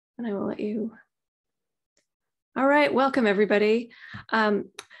and I will let you. All right, welcome everybody.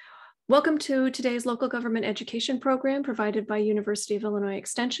 Welcome to today's local government education program provided by University of Illinois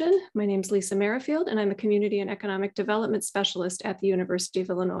Extension. My name is Lisa Merrifield, and I'm a community and economic development specialist at the University of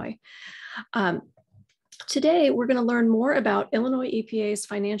Illinois. Today, we're going to learn more about Illinois EPA's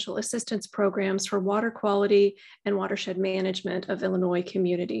financial assistance programs for water quality and watershed management of Illinois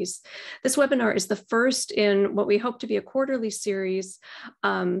communities. This webinar is the first in what we hope to be a quarterly series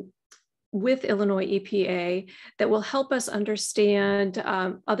with Illinois EPA that will help us understand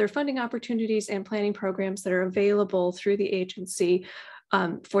other funding opportunities and planning programs that are available through the agency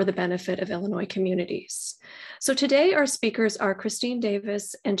for the benefit of Illinois communities. So today our speakers are Christine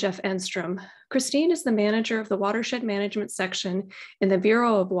Davis and Jeff Enstrom. Christine is the manager of the Watershed Management Section in the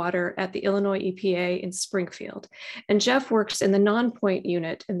Bureau of Water at the Illinois EPA in Springfield. And Jeff works in the non-point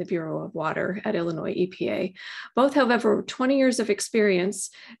unit in the Bureau of Water at Illinois EPA. Both have over 20 years of experience,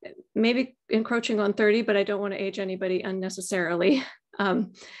 maybe encroaching on 30, but I don't want to age anybody unnecessarily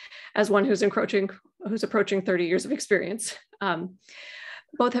as one who's approaching 30 years of experience.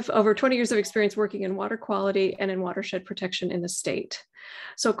 Both have over 20 years of experience working in water quality and in watershed protection in the state.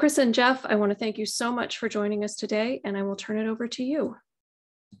 So Chris and Jeff, I want to thank you so much for joining us today, and I will turn it over to you.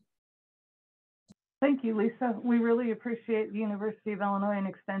 Thank you, Lisa. We really appreciate the University of Illinois and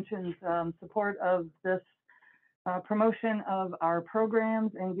Extension's support of this promotion of our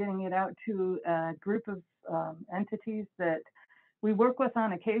programs and getting it out to a group of entities that we work with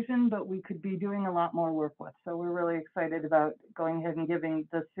on occasion, but we could be doing a lot more work with. So we're really excited about going ahead and giving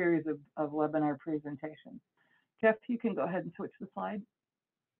this series of webinar presentations. Jeff, you can go ahead and switch the slide.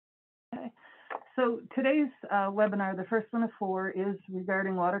 Okay. So today's webinar, the first one of four, is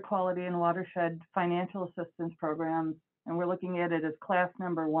regarding water quality and watershed financial assistance programs. And we're looking at it as class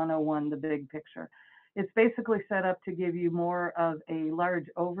number 101, the big picture. It's basically set up to give you more of a large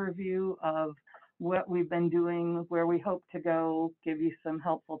overview of what we've been doing, where we hope to go, give you some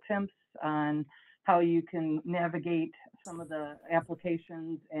helpful tips on how you can navigate some of the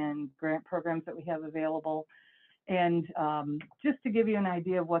applications and grant programs that we have available, and just to give you an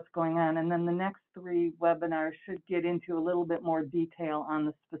idea of what's going on. And then the next three webinars should get into a little bit more detail on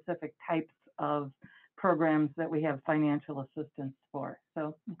the specific types of programs that we have financial assistance for.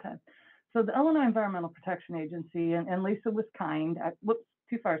 So, okay. So the Illinois Environmental Protection Agency, and Lisa was kind, whoops,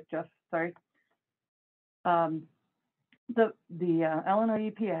 too far, Jeff, sorry. The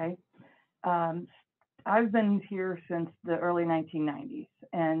Illinois EPA, I've been here since the early 1990s.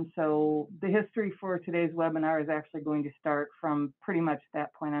 And so the history for today's webinar is actually going to start from pretty much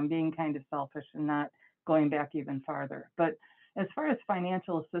that point. I'm being kind of selfish and not going back even farther. But as far as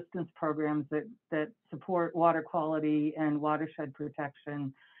financial assistance programs that support water quality and watershed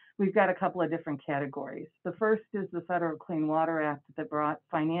protection, we've got a couple of different categories. The first is the Federal Clean Water Act that brought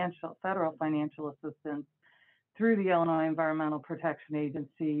federal financial assistance through the Illinois Environmental Protection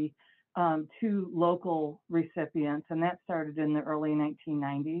Agency to local recipients, and that started in the early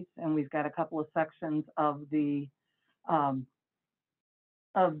 1990s. And we've got a couple of sections of the Clean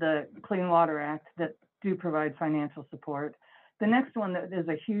Water Act that do provide financial support. The next one that is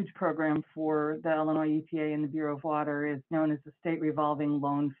a huge program for the Illinois EPA and the Bureau of Water is known as the State Revolving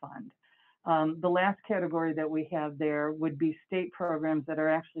Loan Fund. The last category that we have there would be state programs that are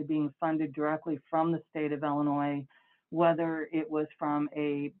actually being funded directly from the state of Illinois, whether it was from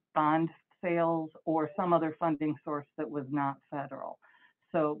a bond sales or some other funding source that was not federal.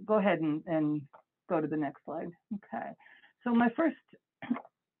 So go ahead and go to the next slide. Okay. So my first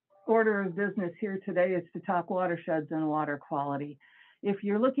order of business here today is to talk watersheds and water quality. If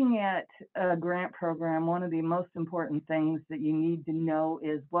you're looking at a grant program, one of the most important things that you need to know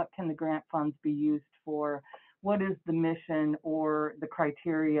is what can the grant funds be used for? What is the mission or the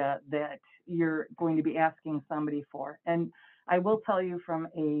criteria that you're going to be asking somebody for? And I will tell you from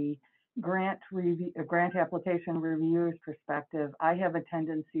a grant application reviewer's perspective, I have a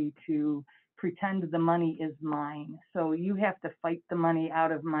tendency to pretend the money is mine. So you have to fight the money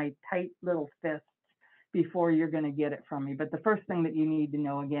out of my tight little fists before you're going to get it from me. But the first thing that you need to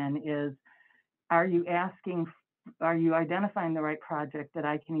know again is, are you identifying the right project that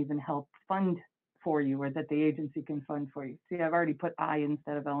I can even help fund for you, or that the agency can fund for you? See, I've already put I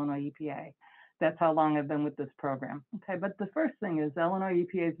instead of Illinois EPA. That's how long I've been with this program. Okay, but the first thing is Illinois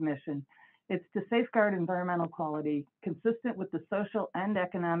EPA's mission. It's to safeguard environmental quality consistent with the social and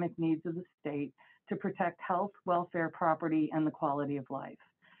economic needs of the state to protect health, welfare, property, and the quality of life.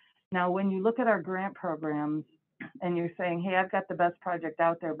 Now, when you look at our grant programs and you're saying, hey, I've got the best project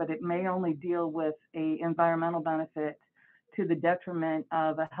out there, but it may only deal with an environmental benefit to the detriment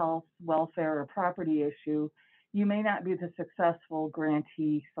of a health, welfare, or property issue, you may not be the successful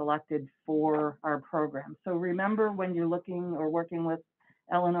grantee selected for our program. So remember, when you're looking or working with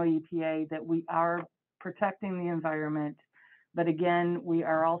Illinois EPA, that we are protecting the environment, but again, we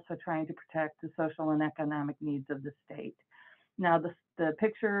are also trying to protect the social and economic needs of the state. Now, the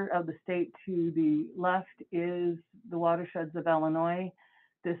picture of the state to the left is the watersheds of Illinois.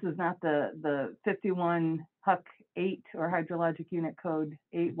 This is not the 51 HUC 8 or Hydrologic Unit Code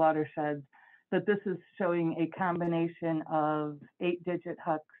 8 watersheds, but this is showing a combination of 8-digit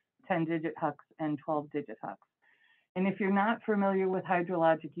HUCs, 10-digit HUCs, and 12-digit HUCs. And if you're not familiar with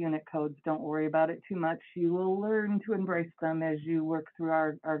hydrologic unit codes, don't worry about it too much. You will learn to embrace them as you work through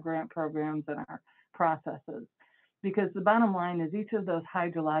our grant programs and our processes. Because the bottom line is, each of those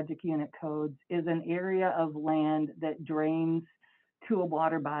hydrologic unit codes is an area of land that drains to a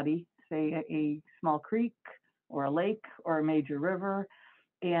water body, say a small creek or a lake or a major river.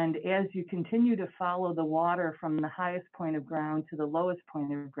 And as you continue to follow the water from the highest point of ground to the lowest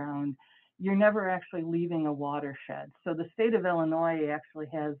point of ground, you're never actually leaving a watershed. So the state of Illinois actually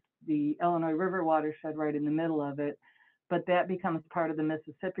has the Illinois River watershed right in the middle of it, but that becomes part of the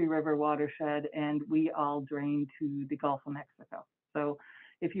Mississippi River watershed, and we all drain to the Gulf of Mexico. So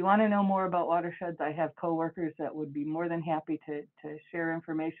if you want to know more about watersheds, I have coworkers that would be more than happy to share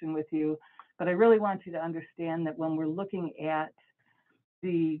information with you. But I really want you to understand that when we're looking at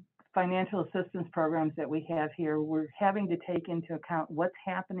the financial assistance programs that we have here, we're having to take into account what's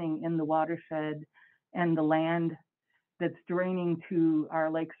happening in the watershed and the land that's draining to our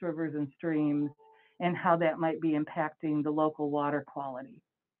lakes, rivers, and streams, and how that might be impacting the local water quality.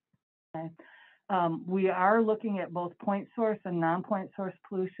 Okay. We are looking at both point source and non-point source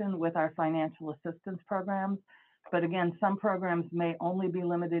pollution with our financial assistance programs. But again, some programs may only be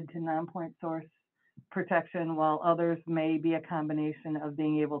limited to non-point source protection, while others may be a combination of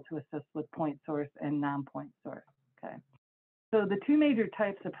being able to assist with point source and non-point source. Okay. So the two major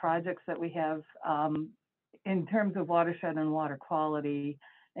types of projects that we have in terms of watershed and water quality,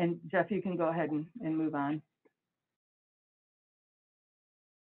 and Jeff, you can go ahead and move on.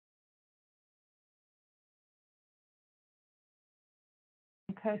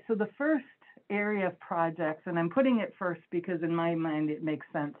 Okay, so the first area of projects, and I'm putting it first because in my mind it makes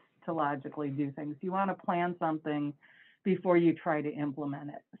sense to logically do things. You want to plan something before you try to implement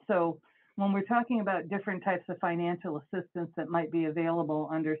it. So when we're talking about different types of financial assistance that might be available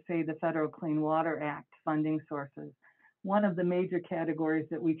under, say, the Federal Clean Water Act funding sources, one of the major categories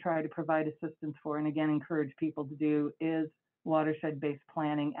that we try to provide assistance for, and again encourage people to do, is watershed-based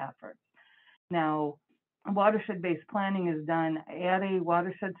planning efforts. Now, watershed-based planning is done at a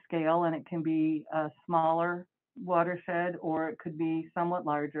watershed scale, and it can be a smaller watershed or it could be somewhat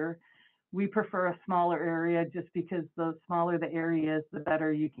larger. We prefer a smaller area just because the smaller the area is, the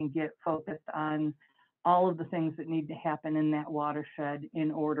better you can get focused on all of the things that need to happen in that watershed in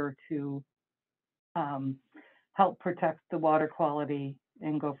order to help protect the water quality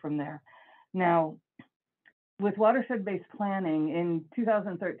and go from there. Now, with watershed-based planning, in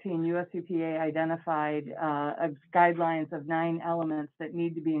 2013, US EPA identified guidelines of 9 elements that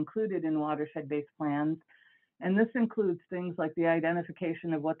need to be included in watershed-based plans. And this includes things like the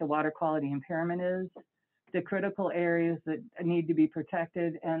identification of what the water quality impairment is, the critical areas that need to be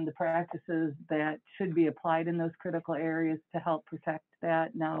protected, and the practices that should be applied in those critical areas to help protect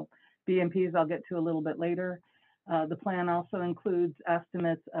that. Now, BMPs I'll get to a little bit later. The plan also includes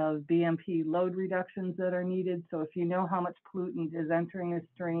estimates of BMP load reductions that are needed. So if you know how much pollutant is entering a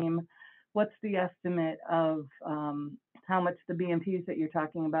stream, what's the estimate of how much the BMPs that you're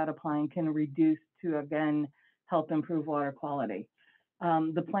talking about applying can reduce to, again, help improve water quality.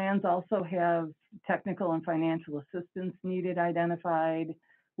 The plans also have technical and financial assistance needed identified,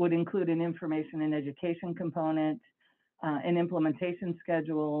 would include an information and education component, an implementation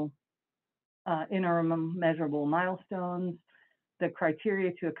schedule, interim measurable milestones, the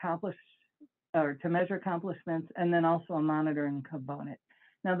criteria to accomplish or to measure accomplishments, and then also a monitoring component.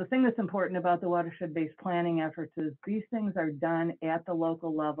 Now, the thing that's important about the watershed-based planning efforts is these things are done at the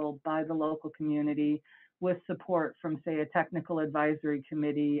local level by the local community with support from, say, a technical advisory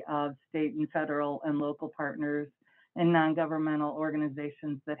committee of state and federal and local partners and non-governmental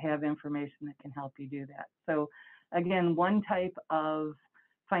organizations that have information that can help you do that. So again, one type of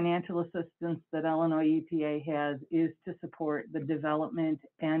financial assistance that Illinois EPA has is to support the development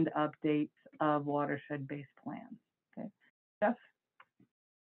and updates of watershed-based plans. Okay, Jeff?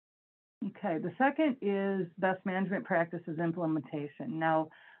 Okay, the second is best management practices implementation. Now,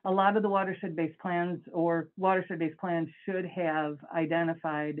 a lot of the watershed-based plans or watershed-based plans should have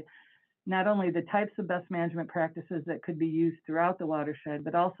identified not only the types of best management practices that could be used throughout the watershed,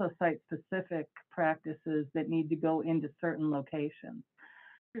 but also site-specific practices that need to go into certain locations.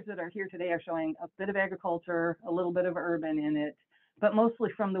 That are here today are showing a bit of agriculture, a little bit of urban in it, but mostly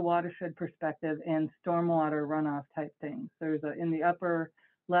from the watershed perspective and stormwater runoff type things. There's in the upper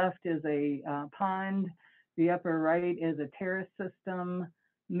left is a pond, the upper right is a terrace system,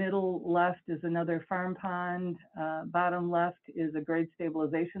 middle left is another farm pond, bottom left is a grade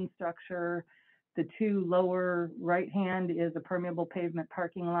stabilization structure. The two lower right hand is a permeable pavement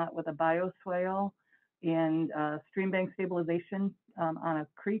parking lot with a bioswale and stream bank stabilization on a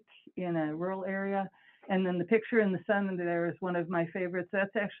creek in a rural area. And then the picture in the sun there is one of my favorites.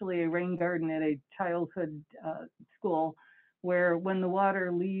 That's actually a rain garden at a childhood school where when the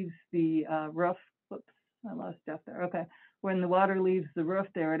water leaves the roof, whoops, I lost Jeff there, okay. When the water leaves the roof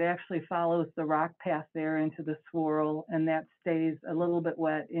there, it actually follows the rock path there into the swirl, and that stays a little bit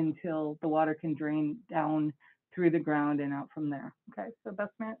wet until the water can drain down through the ground and out from there. Okay, so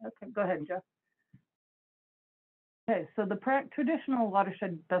okay, go ahead, Jeff. Okay, so the traditional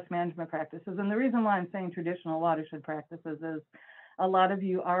watershed best management practices, and the reason why I'm saying traditional watershed practices is a lot of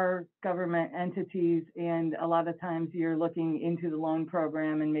you are government entities, and a lot of times you're looking into the loan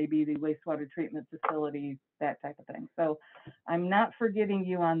program and maybe the wastewater treatment facilities, that type of thing. So I'm not forgetting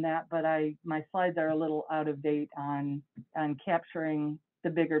you on that, but my slides are a little out of date on capturing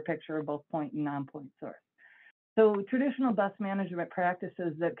the bigger picture of both point and non-point source. So traditional best management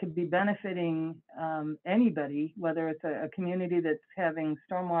practices that could be benefiting anybody, whether it's a community that's having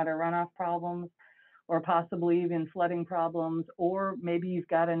stormwater runoff problems or possibly even flooding problems, or maybe you've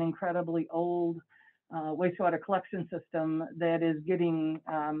got an incredibly old wastewater collection system that is getting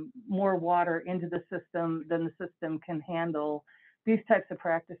more water into the system than the system can handle. These types of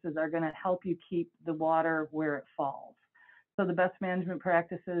practices are going to help you keep the water where it falls. So the best management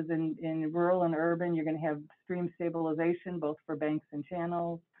practices in rural and urban, you're going to have stream stabilization, both for banks and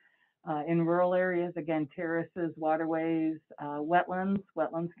channels. In rural areas, again, terraces, waterways, wetlands.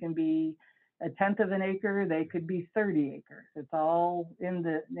 Wetlands can be 1/10 of an acre, they could be 30 acres. It's all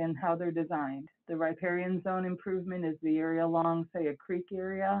in how they're designed. The riparian zone improvement is the area along, say, a creek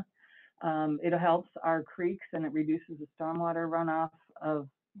area. It helps our creeks and it reduces the stormwater runoff of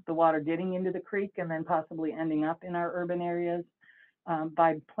the water getting into the creek and then possibly ending up in our urban areas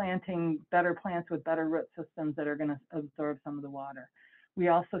by planting better plants with better root systems that are going to absorb some of the water. We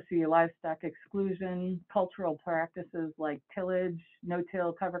also see livestock exclusion, cultural practices like tillage,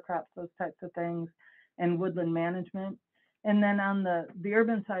 no-till, cover crops, those types of things, and woodland management. And then on the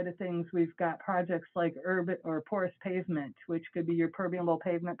urban side of things, we've got projects like urban or porous pavement, which could be your permeable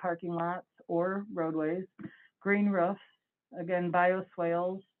pavement parking lots or roadways, green roofs, again,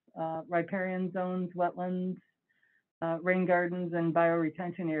 bioswales, riparian zones, wetlands, rain gardens, and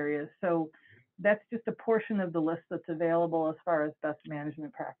bioretention areas. So that's just a portion of the list that's available as far as best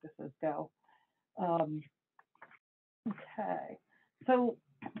management practices go. Okay, so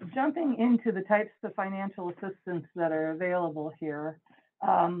jumping into the types of financial assistance that are available here.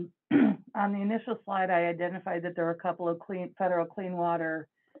 On the initial slide, I identified that there are a couple of federal clean water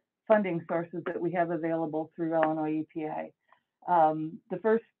funding sources that we have available through Illinois EPA. The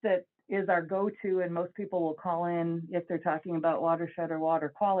first that is our go-to, and most people will call in if they're talking about watershed or water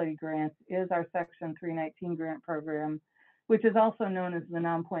quality grants, is our Section 319 grant program, which is also known as the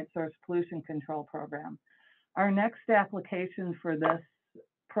Non-Point Source Pollution Control Program. Our next application for this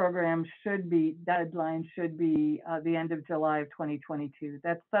program deadline should be the end of July of 2022.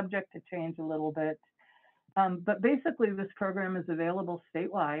 That's subject to change a little bit. But basically, this program is available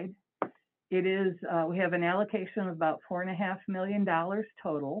statewide. It is, we have an allocation of about $4.5 million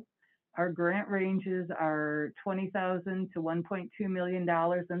total. Our grant ranges are $20,000 to $1.2 million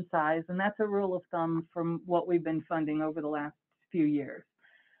in size, and that's a rule of thumb from what we've been funding over the last few years.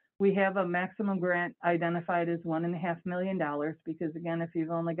 We have a maximum grant identified as $1.5 million because, again, if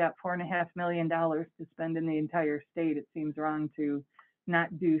you've only got $4.5 million to spend in the entire state, it seems wrong to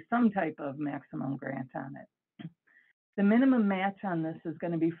not do some type of maximum grant on it. The minimum match on this is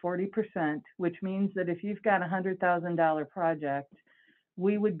going to be 40%, which means that if you've got a $100,000 project,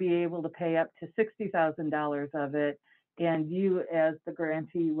 we would be able to pay up to $60,000 of it, and you as the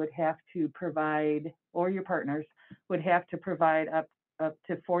grantee would have to provide, or your partners would have to provide up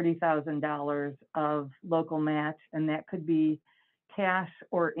to $40,000 of local match, and that could be cash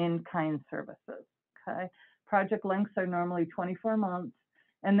or in-kind services, okay? Project lengths are normally 24 months,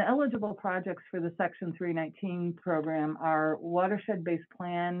 and the eligible projects for the Section 319 program are watershed-based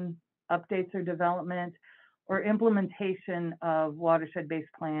plan, updates or development, or implementation of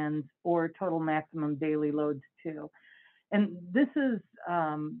watershed-based plans, or total maximum daily loads too. And this is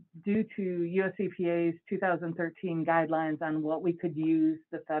due to US EPA's 2013 guidelines on what we could use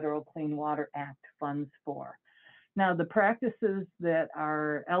the Federal Clean Water Act funds for. Now, the practices that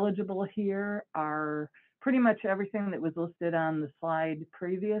are eligible here are pretty much everything that was listed on the slide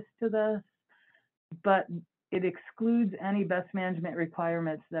previous to this, but it excludes any best management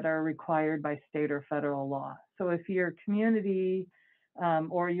requirements that are required by state or federal law. So if your community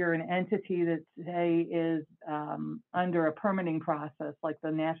or you're an entity that, say, is under a permitting process, like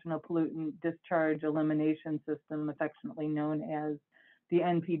the National Pollutant Discharge Elimination System, affectionately known as the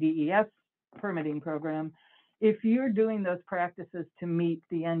NPDES permitting program, if you're doing those practices to meet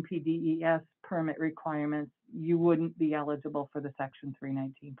the NPDES permit requirements, you wouldn't be eligible for the Section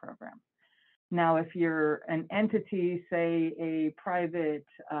 319 program. Now, if you're an entity, say a private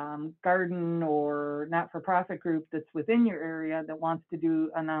garden or not-for-profit group that's within your area that wants to do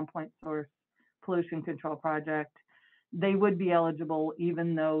a non-point source pollution control project, they would be eligible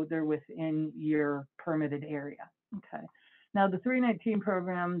even though they're within your permitted area. Okay. Now, the 319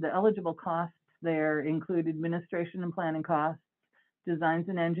 program, the eligible costs there include administration and planning costs, designs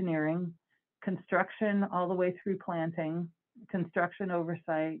and engineering, construction all the way through planting, construction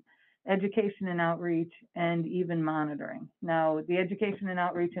oversight, education and outreach, and even monitoring. Now, the education and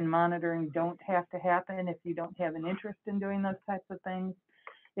outreach and monitoring don't have to happen if you don't have an interest in doing those types of things.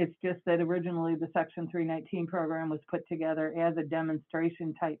 It's just that originally the Section 319 program was put together as a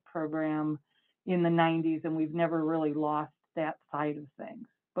demonstration type program in the 90s, and we've never really lost that side of things.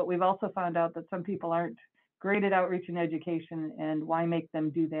 But we've also found out that some people aren't great at outreach and education, and why make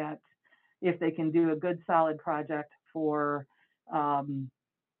them do that if they can do a good solid project for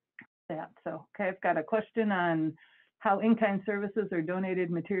that. So, okay, I've got a question on how in-kind services or donated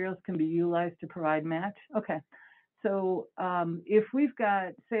materials can be utilized to provide match. Okay, so if we've got,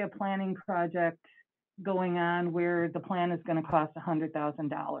 say, a planning project going on where the plan is going to cost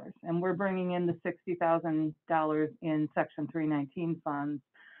 $100,000 and we're bringing in the $60,000 in Section 319 funds,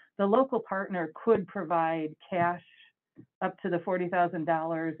 the local partner could provide cash up to the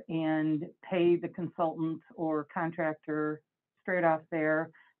 $40,000 and pay the consultant or contractor straight off there.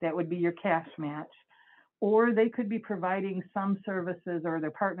 That would be your cash match. Or they could be providing some services, or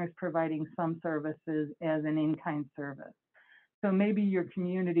their partners providing some services as an in-kind service. So maybe your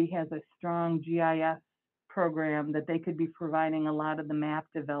community has a strong GIS program that they could be providing a lot of the map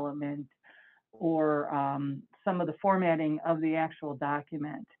development or some of the formatting of the actual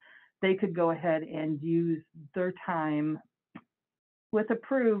document. They could go ahead and use their time with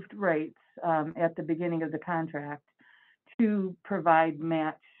approved rates at the beginning of the contract to provide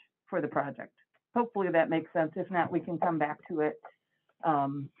match for the project. Hopefully that makes sense. If not, we can come back to it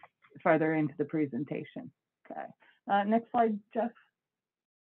farther into the presentation. Okay. Next slide, Jeff.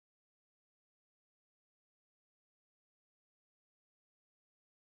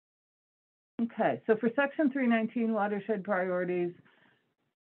 Okay, so for Section 319 watershed priorities,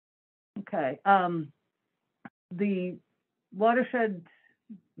 okay, the watershed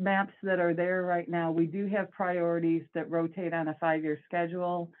maps that are there right now, we do have priorities that rotate on a 5-year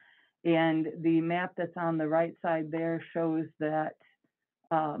schedule, and the map that's on the right side there shows that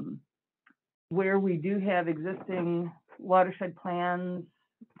where we do have existing watershed plans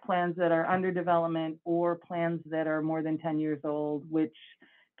that are under development, or plans that are more than 10 years old, which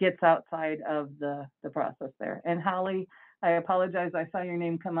gets outside of the process there. And Holly, I apologize, I saw your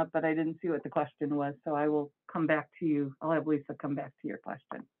name come up, but I didn't see what the question was, so I will come back to you. I'll have Lisa come back to your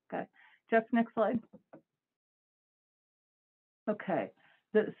question. Okay, Jeff, next slide. Okay,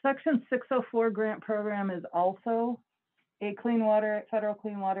 the Section 604 grant program is also a Federal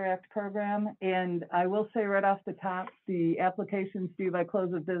Clean Water Act program, and I will say right off the top, the applications due by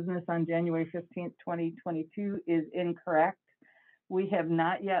close of business on January 15th, 2022 is incorrect. We have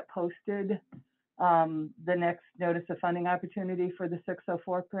not yet posted the next notice of funding opportunity for the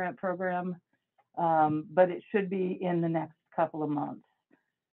 604 grant program, but it should be in the next couple of months.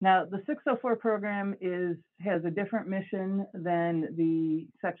 Now, the 604 program has a different mission than the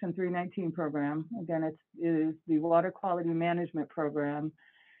Section 319 program. Again, it is the Water Quality Management Program,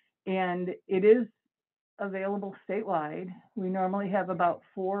 and it is available statewide. We normally have about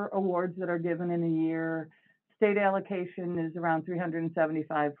 4 awards that are given in a year. State allocation is around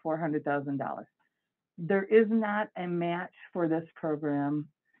 $375,000, $400,000. There is not a match for this program,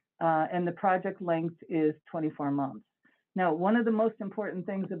 and the project length is 24 months. Now, one of the most important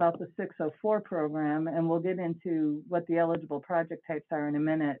things about the 604 program, and we'll get into what the eligible project types are in a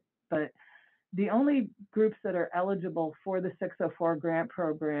minute, but the only groups that are eligible for the 604 grant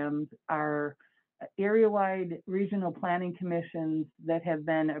programs are area-wide regional planning commissions that have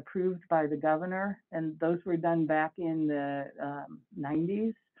been approved by the governor, and those were done back in the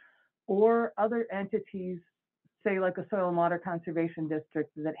 90s, or other entities, say like a soil and water conservation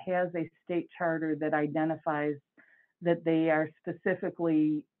district that has a state charter that identifies that they are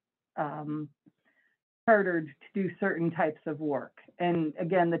specifically chartered to do certain types of work. And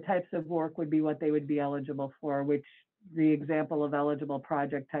again, the types of work would be what they would be eligible for, which the example of eligible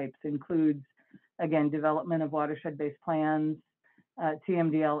project types includes, again, development of watershed-based plans,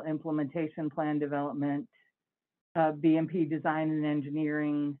 TMDL implementation plan development, BMP design and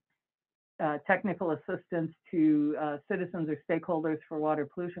engineering, technical assistance to citizens or stakeholders for water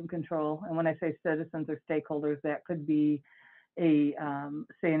pollution control. And when I say citizens or stakeholders, that could be say an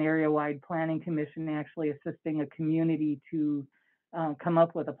area-wide planning commission actually assisting a community to come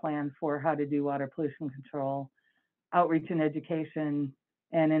up with a plan for how to do water pollution control, outreach and education,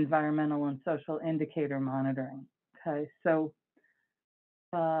 and environmental and social indicator monitoring. Okay, so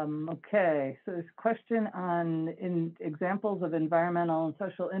so there's a question on examples of environmental and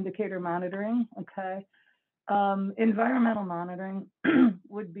social indicator monitoring. Okay, environmental monitoring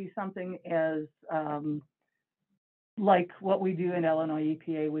would be something as like what we do in Illinois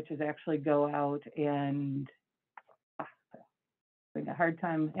EPA, which is actually go out and having a hard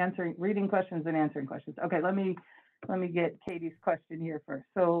time reading questions and answering questions. Okay, let me get Katie's question here first.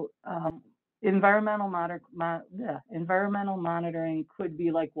 So environmental monitoring could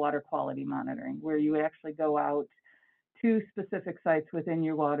be like water quality monitoring, where you actually go out to specific sites within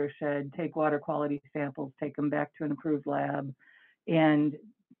your watershed, take water quality samples, take them back to an approved lab, and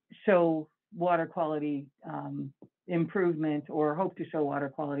show water quality improvement, or hope to show water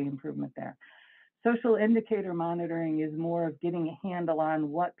quality improvement there. Social indicator monitoring is more of getting a handle on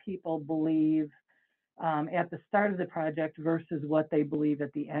what people believe at the start of the project versus what they believe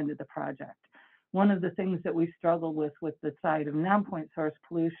at the end of the project. One of the things that we struggle with the side of non-point source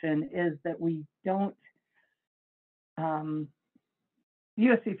pollution is that we don't,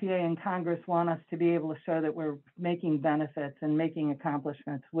 US EPA and Congress want us to be able to show that we're making benefits and making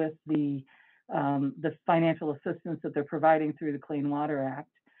accomplishments with the financial assistance that they're providing through the Clean Water Act.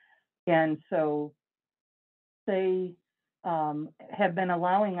 And so they have been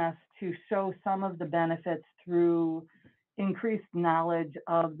allowing us to show some of the benefits through increased knowledge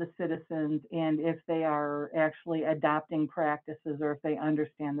of the citizens, and if they are actually adopting practices or if they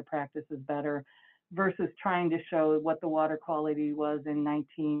understand the practices better, versus trying to show what the water quality was in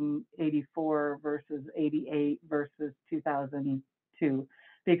 1984 versus 88 versus 2002,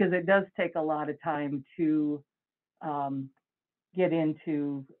 because it does take a lot of time to get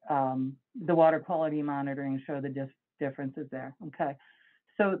into the water quality monitoring, show the differences there. Okay,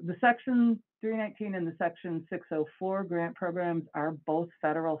 so the Section 319 and the Section 604 grant programs are both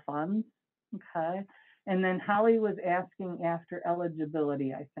federal funds. Okay, and then Holly was asking after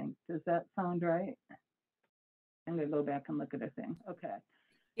eligibility, I think. Does that sound right? I'm gonna go back and look at a thing. Okay.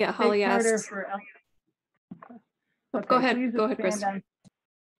 Yeah, Holly asked. Okay, go ahead, Chris.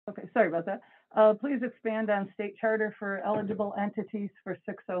 Okay, sorry about that. Please expand on state charter for eligible entities for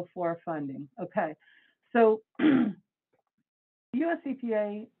 604 funding. Okay, so US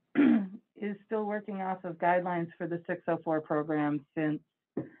EPA is still working off of guidelines for the 604 program since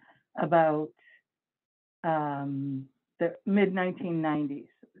about the mid-1990s.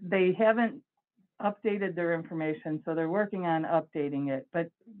 They haven't updated their information, so they're working on updating it. But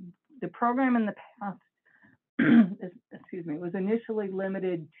the program in the past, excuse me, was initially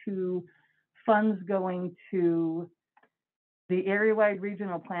limited to funds going to the area-wide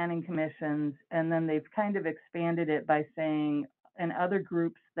regional planning commissions, and then they've kind of expanded it by saying, and other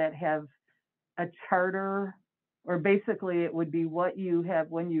groups that have a charter, or basically it would be what you have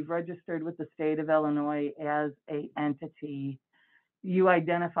when you've registered with the state of Illinois as an entity. You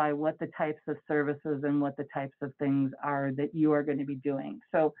identify what the types of services and what the types of things are that you are going to be doing.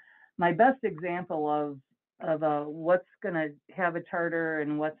 So my best example of what's going to have a charter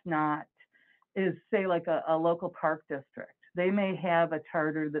and what's not is, say, like a local park district. They may have a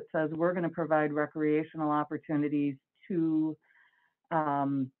charter that says we're going to provide recreational opportunities to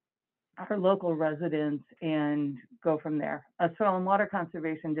our local residents and go from there. A soil and water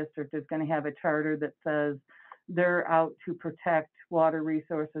conservation district is going to have a charter that says they're out to protect water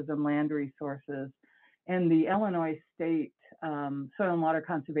resources and land resources. And the Illinois State Soil and Water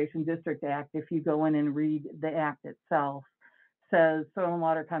Conservation District Act, if you go in and read the act itself, says soil and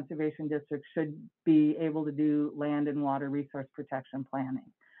water conservation districts should be able to do land and water resource protection planning.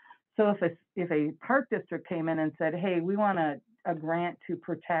 So if a park district came in and said, hey, we want a grant to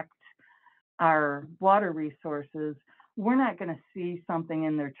protect our water resources, we're not going to see something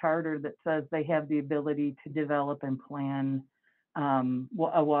in their charter that says they have the ability to develop and plan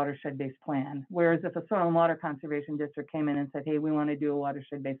a watershed-based plan. Whereas if a soil and water conservation district came in and said, hey, we want to do a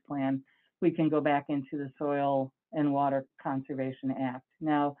watershed-based plan, we can go back into the Soil and Water Conservation Act.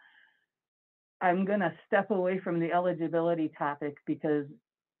 Now, I'm going to step away from the eligibility topic because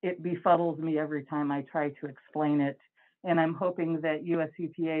it befuddles me every time I try to explain it. And I'm hoping that US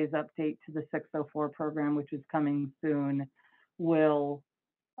EPA's update to the 604 program, which is coming soon, will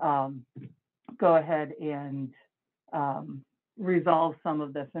go ahead and resolve some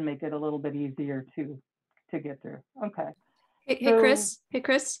of this and make it a little bit easier to get through. Okay. Hey, Chris.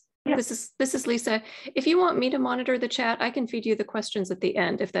 Yeah. This is Lisa. If you want me to monitor the chat, I can feed you the questions at the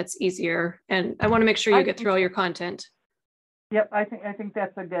end if that's easier. And I want to make sure you get through all your content. Yep, I think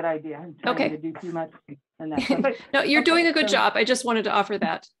that's a good idea. I'm trying to do too much in that. No, you're doing a good job. I just wanted to offer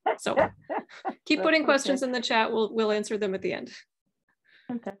that. So keep putting questions in the chat. We'll answer them at the end.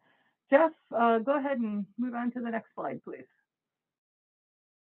 Okay. Jeff, go ahead and move on to the next slide, please.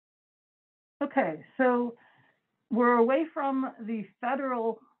 Okay, so we're away from the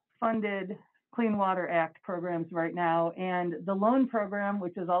federal funded Clean Water Act programs right now, and the loan program,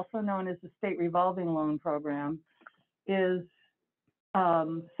 which is also known as the State Revolving Loan Program, is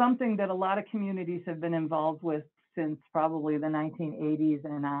something that a lot of communities have been involved with since probably the 1980s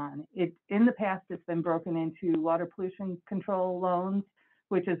and on. In the past, it's been broken into water pollution control loans,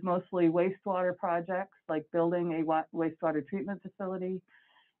 which is mostly wastewater projects, like building a wastewater treatment facility,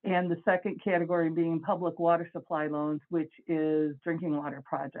 and the second category being public water supply loans, which is drinking water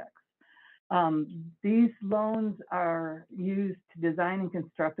projects. These loans are used to design and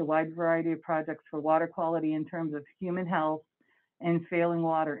construct a wide variety of projects for water quality in terms of human health and failing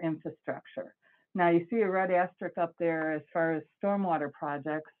water infrastructure. Now you see a red asterisk up there as far as stormwater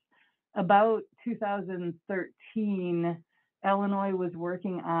projects. About 2013, Illinois was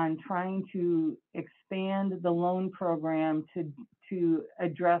working on trying to expand the loan program to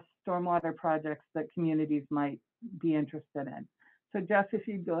address stormwater projects that communities might be interested in. So Jeff, if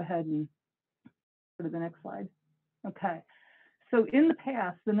you'd go ahead and go to the next slide. Okay. So in the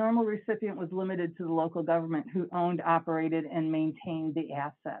past, the normal recipient was limited to the local government who owned, operated, and maintained the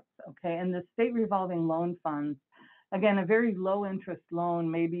assets, okay? And the state revolving loan funds, again, a very low interest loan,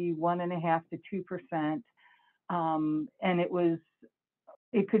 maybe 1.5% to 2%. And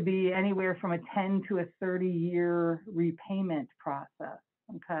it could be anywhere from a 10 to a 30-year repayment process,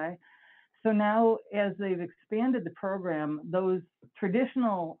 okay? So now, as they've expanded the program, those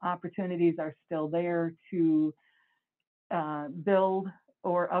traditional opportunities are still there to build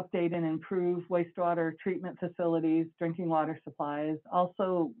or update and improve wastewater treatment facilities, drinking water supplies,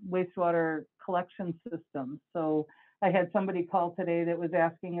 also wastewater collection systems. So I had somebody call today that was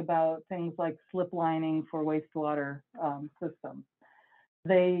asking about things like slip lining for wastewater systems.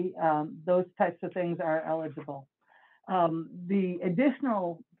 Those types of things are eligible. The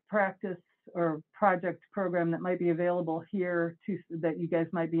additional practice or project program that might be available here that you guys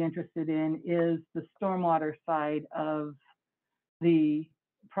might be interested in is the stormwater side of the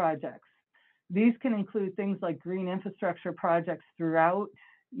projects. These can include things like green infrastructure projects throughout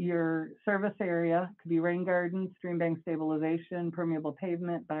your service area. It could be rain gardens, stream bank stabilization, permeable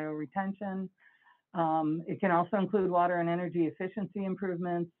pavement, bioretention. It can also include water and energy efficiency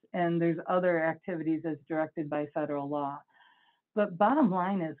improvements, and there's other activities as directed by federal law. But bottom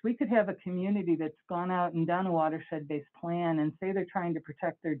line is, we could have a community that's gone out and done a watershed-based plan and say they're trying to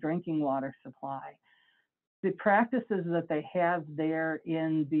protect their drinking water supply. The practices that they have there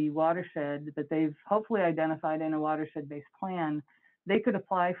in the watershed that they've hopefully identified in a watershed-based plan, they could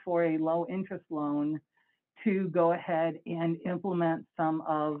apply for a low-interest loan to go ahead and implement some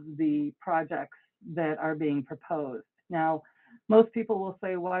of the projects that are being proposed. Now, most people will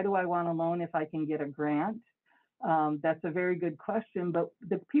say, why do I want a loan if I can get a grant? That's a very good question, but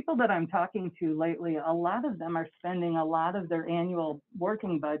the people that I'm talking to lately, a lot of them are spending a lot of their annual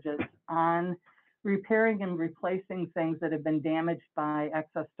working budgets on repairing and replacing things that have been damaged by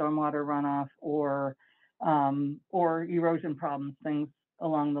excess stormwater runoff or erosion problems, things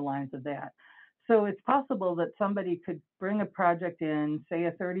along the lines of that. So it's possible that somebody could bring a project in, say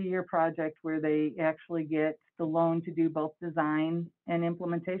a 30-year project where they actually get the loan to do both design and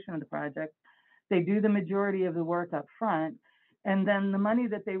implementation of the project. They do the majority of the work up front, and then the money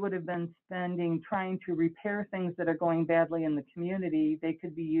that they would have been spending trying to repair things that are going badly in the community, they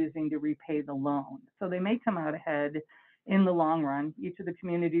could be using to repay the loan. So they may come out ahead in the long run. Each of the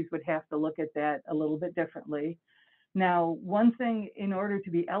communities would have to look at that a little bit differently. Now, one thing, in order to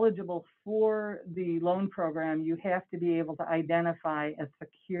be eligible for the loan program, you have to be able to identify a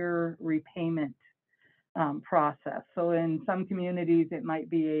secure repayment process. So in some communities, it might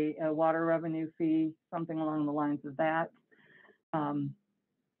be a water revenue fee, something along the lines of that.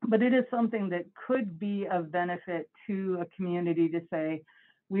 But it is something that could be of benefit to a community to say,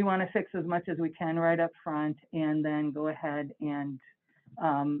 we want to fix as much as we can right up front and then go ahead and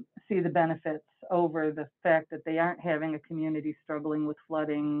see the benefits over the fact that they aren't having a community struggling with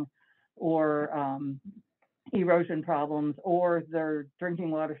flooding or erosion problems, or their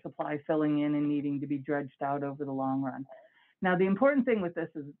drinking water supply filling in and needing to be dredged out over the long run. Now, the important thing with this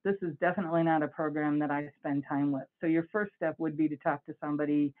is definitely not a program that I spend time with. So your first step would be to talk to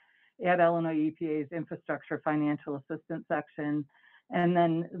somebody at Illinois EPA's infrastructure financial assistance section. And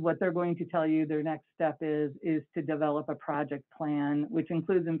then what they're going to tell you their next step is to develop a project plan, which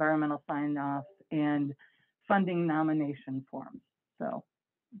includes environmental sign-offs and funding nomination forms. So,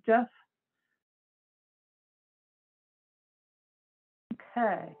 Jeff?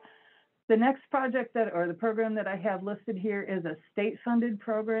 Okay. The next project or the program that I have listed here is a state-funded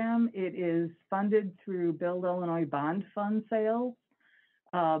program. It is funded through Build Illinois bond fund sales.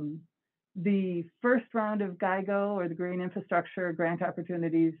 The first round of GIGO, or the Green Infrastructure Grant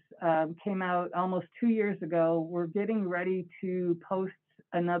Opportunities, came out almost 2 years ago. We're getting ready to post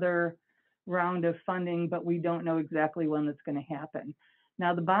another round of funding, but we don't know exactly when that's going to happen.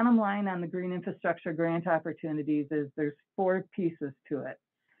 Now, the bottom line on the Green Infrastructure Grant Opportunities is there's 4 pieces to it.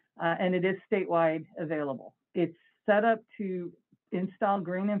 And it is statewide available. It's set up to install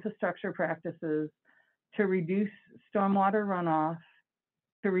green infrastructure practices to reduce stormwater runoff,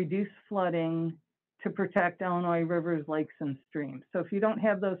 to reduce flooding, to protect Illinois rivers, lakes, and streams. So if you don't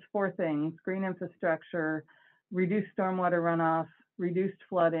have those 4 things, green infrastructure, reduced stormwater runoff, reduced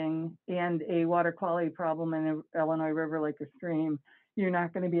flooding, and a water quality problem in an Illinois river, lake, or stream, you're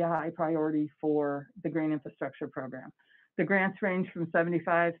not going to be a high priority for the green infrastructure program. The grants range from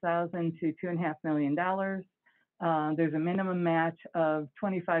 $75,000 to $2.5 million. There's a minimum match of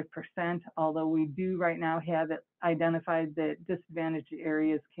 25%, although we do right now have it identified that disadvantaged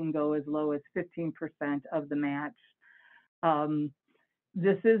areas can go as low as 15% of the match.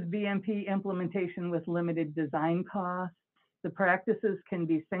 This is BMP implementation with limited design costs. The practices can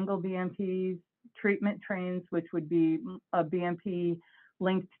be single BMPs, treatment trains, which would be a BMP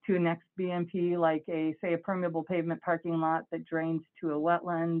linked to a next BMP, like say a permeable pavement parking lot that drains to a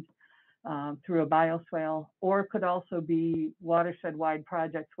wetland through a bioswale, or it could also be watershed-wide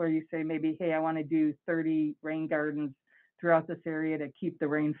projects where you say maybe, hey, I want to do 30 rain gardens throughout this area to keep the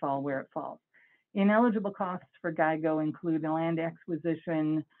rainfall where it falls. Ineligible costs for GIGO include land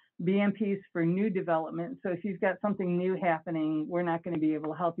acquisition, BMPs for new development. So if you've got something new happening, we're not going to be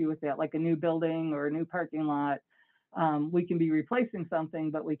able to help you with that, like a new building or a new parking lot. We can be replacing something,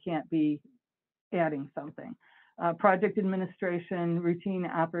 but we can't be adding something. Project administration, routine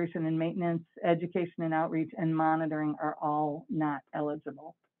operation and maintenance, education and outreach, and monitoring are all not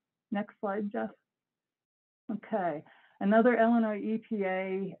eligible. Next slide, Jeff. Okay. Another Illinois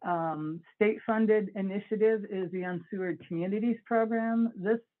EPA state-funded initiative is the Unsewered Communities Program.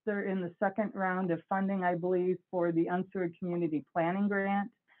 They're in the second round of funding, I believe, for the Unsewered Community Planning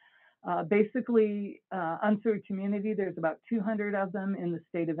Grant. Basically, unserved community, there's about 200 of them in the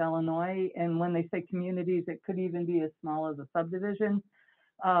state of Illinois. And when they say communities, it could even be as small as a subdivision.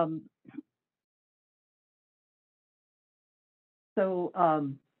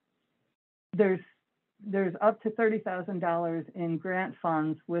 There's up to $30,000 in grant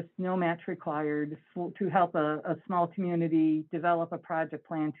funds with no match required to help a small community develop a project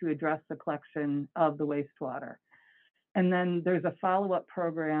plan to address the collection of the wastewater. And then there's a follow-up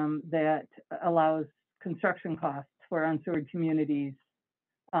program that allows construction costs for unserved communities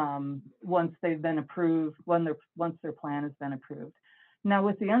once they've been approved, once their plan has been approved. Now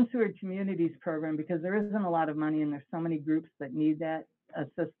with the Unsewered Communities Program, because there isn't a lot of money and there's so many groups that need that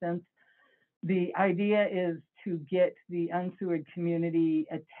assistance, the idea is to get the unsewered community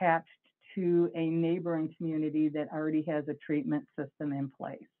attached to a neighboring community that already has a treatment system in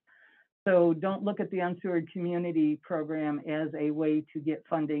place. So don't look at the Unsewered Community Program as a way to get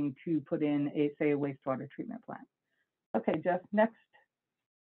funding to put in say a wastewater treatment plant. Okay, Jeff, next.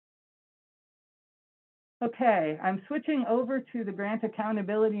 Okay, I'm switching over to the Grant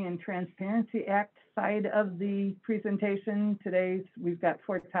Accountability and Transparency Act side of the presentation. Today, we've got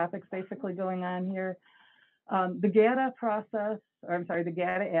 4 topics basically going on here. The GATA process, or I'm sorry, the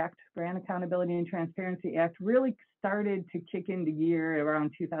GATA Act, Grant Accountability and Transparency Act, really started to kick into gear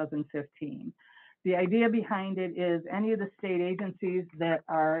around 2015. The idea behind it is any of the state agencies that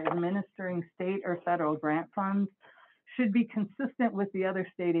are administering state or federal grant funds should be consistent with the other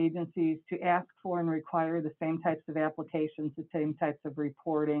state agencies to ask for and require the same types of applications, the same types of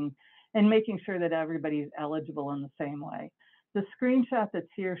reporting, and making sure that everybody's eligible in the same way. The screenshot that's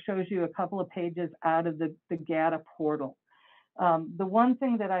here shows you a couple of pages out of the GATA portal. The one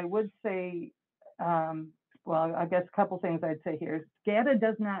thing that I would say, well, I guess a couple things I'd say here is GATA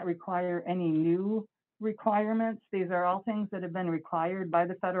does not require any new requirements. These are all things that have been required by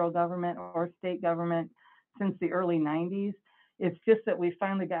the federal government or state government since the early 90s. It's just that we've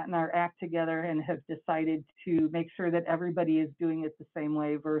finally gotten our act together and have decided to make sure that everybody is doing it the same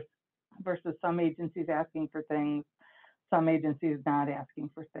way versus some agencies asking for things, some agencies not asking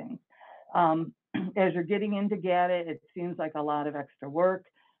for things. As you're getting into GATA, it seems like a lot of extra work,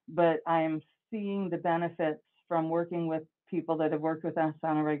 but I'm seeing the benefits from working with people that have worked with us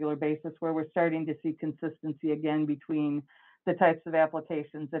on a regular basis, where we're starting to see consistency again between the types of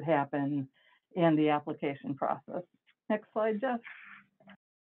applications that happen and the application process. Next slide, Jeff.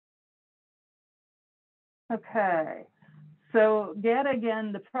 Okay, so GATA,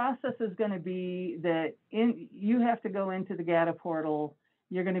 again, the process is going to be that you have to go into the GATA portal.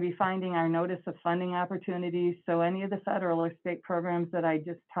 You're going to be finding our notice of funding opportunities. So any of the federal or state programs that I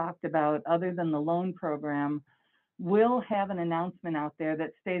just talked about, other than the loan program, will have an announcement out there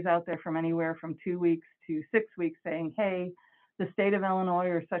that stays out there from anywhere from 2 weeks to 6 weeks saying, hey, the state of Illinois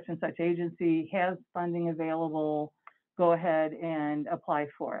or such and such agency has funding available. Go ahead and apply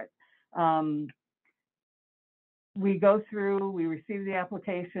for it. We go through, we receive the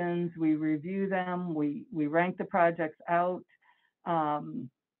applications, we review them, we rank the projects out. And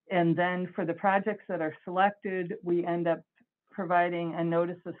then for the projects that are selected, we end up providing a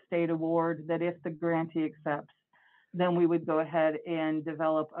notice of state award that if the grantee accepts, then we would go ahead and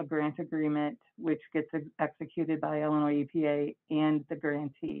develop a grant agreement, which gets executed by Illinois EPA and the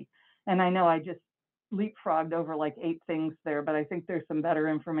grantee. And I know I just leapfrogged over like 8 things there, but I think there's some better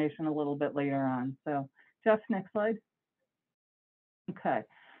information a little bit later on. So Jeff, next slide. Okay.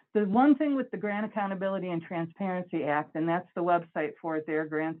 The one thing with the Grant Accountability and Transparency Act, and that's the website for it there,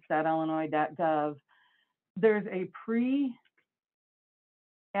 grants.illinois.gov, there's a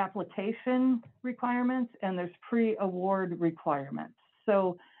pre-application requirements and there's pre-award requirements.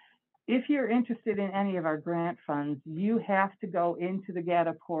 So if you're interested in any of our grant funds, you have to go into the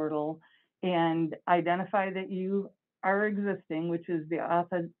GATA portal and identify that you are existing, which is the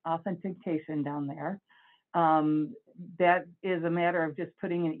authentication down there. That is a matter of just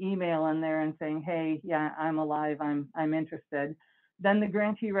putting an email in there and saying, hey, yeah, I'm alive, I'm interested. Then the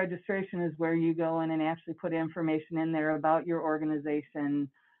grantee registration is where you go in and actually put information in there about your organization.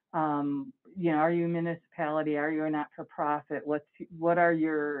 You know, are you a municipality? Are you a not-for-profit? What are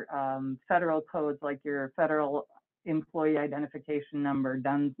your federal codes, like your federal employee identification number,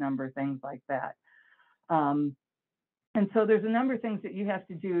 DUNS number, things like that. And so there's a number of things that you have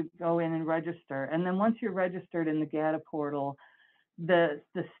to do, go in and register. And then once you're registered in the GATA portal, the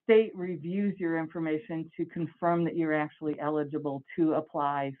state reviews your information to confirm that you're actually eligible to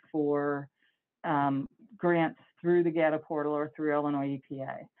apply for grants through the GATA portal or through Illinois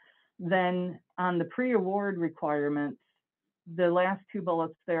EPA. Then on the pre-award requirements, the last 2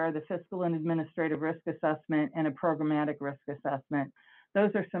 bullets there are the fiscal and administrative risk assessment and a programmatic risk assessment.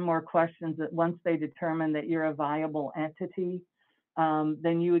 Those are some more questions that once they determine that you're a viable entity,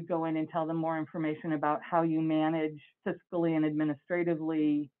 then you would go in and tell them more information about how you manage fiscally and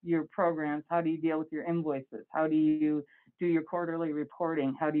administratively your programs. How do you deal with your invoices? How do you do your quarterly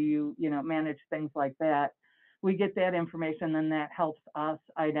reporting? How do you, manage things like that? We get that information, then that helps us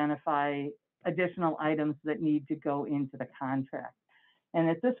identify additional items that need to go into the contract. And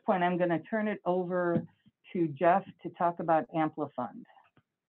at this point, I'm going to turn it over to Jeff to talk about AmpliFund.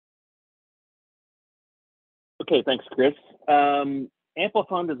 Okay, thanks, Chris.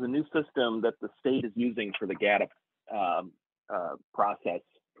 AmpliFund is a new system that the state is using for the GATA process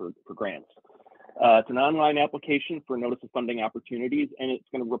for grants. It's an online application for notice of funding opportunities, and it's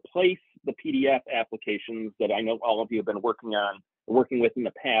going to replace the PDF applications that I know all of you have been working with in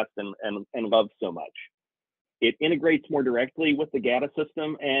the past and love so much. It integrates more directly with the GATA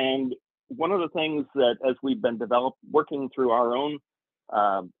system, and one of the things that as we've been working through our own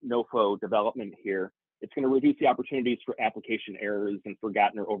NOFO development here, it's going to reduce the opportunities for application errors and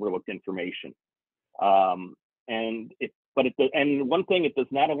forgotten or overlooked information. And one thing, it does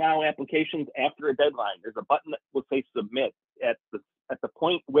not allow applications after a deadline. There's a button that will say submit at the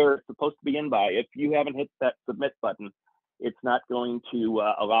point where it's supposed to be in by. If you haven't hit that submit button, it's not going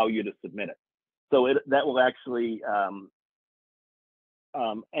to allow you to submit it. So that will actually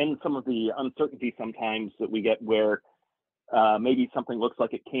end some of the uncertainty sometimes that we get where maybe something looks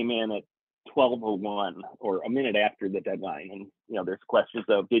like it came in at 12:01 or a minute after the deadline, and there's questions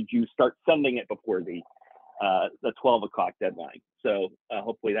of, did you start sending it before the the 12 o'clock deadline. So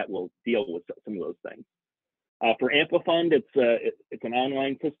hopefully that will deal with some of those things. For AmpliFund, it's an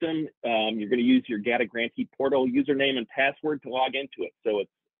online system. You're going to use your GATA grantee portal username and password to log into it. So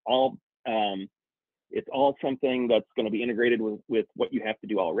it's all something that's going to be integrated with what you have to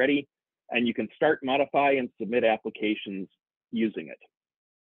do already, and you can start, modify, and submit applications using it.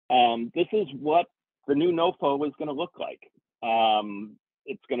 This is what the new NOFO is going to look like.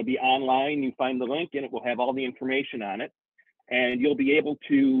 It's going to be online. You find the link, and it will have all the information on it, and you'll be able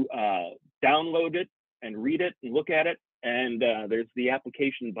to download it and read it and look at it, and there's the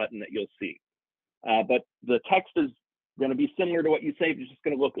application button that you'll see. But the text is going to be similar to what you saved, it's just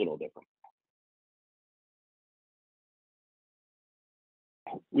going to look a little different.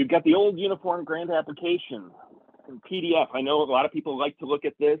 We've got the old uniform grant application in PDF. I know a lot of people like to look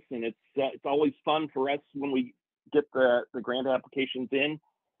at this, and it's always fun for us when we get the grant applications in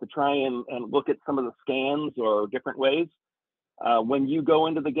to try and look at some of the scans or different ways. When you go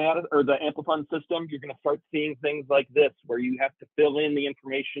into the GATA or the AmpliFund system, you're going to start seeing things like this, where you have to fill in the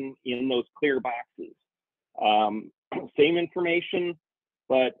information in those clear boxes. Same information,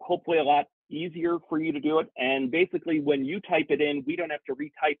 but hopefully a lot easier for you to do it. And basically, when you type it in, we don't have to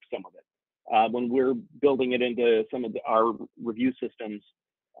retype some of it when we're building it into some of our review systems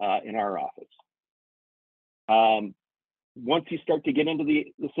in our office. Once you start to get into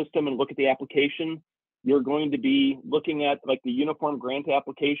the system and look at the application, you're going to be looking at like the uniform grant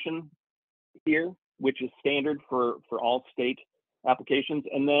application here, which is standard for all state applications.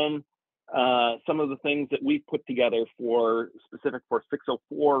 And then some of the things that we've put together for specific for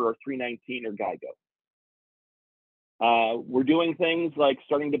 604 or 319 or GIGO. We're doing things like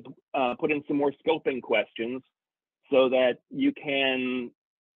starting to put in some more scoping questions so that you can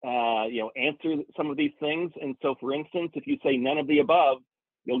answer some of these things. And so, for instance, if you say none of the above,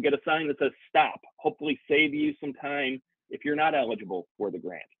 you'll get a sign that says stop, hopefully save you some time if you're not eligible for the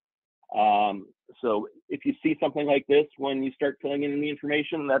grant. So if you see something like this, when you start filling in the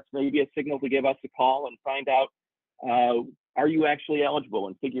information, that's maybe a signal to give us a call and find out, are you actually eligible,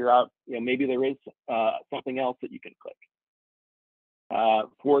 and figure out, maybe there is something else that you can click.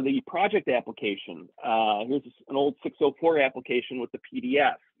 For the project application, here's an old 604 application with the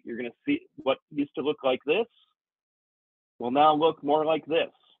PDF. You're going to see what used to look like this will now look more like this.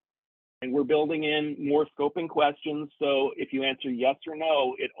 And we're building in more scoping questions. So if you answer yes or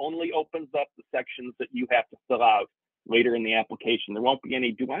no, it only opens up the sections that you have to fill out later in the application. There won't be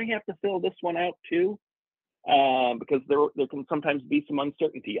any, do I have to fill this one out too? Because there can sometimes be some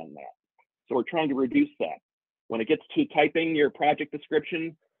uncertainty on that. So we're trying to reduce that. When it gets to typing your project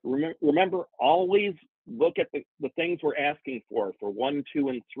description, remember, always look at the things we're asking for 1, 2,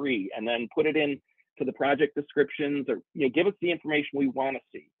 and 3, and then put it in to the project descriptions, or give us the information we want to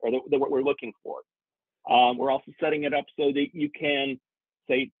see, or what we're looking for. We're also setting it up so that you can,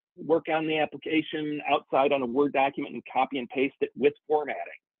 say, work on the application outside on a Word document and copy and paste it with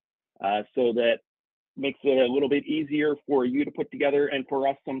formatting, so that makes it a little bit easier for you to put together, and for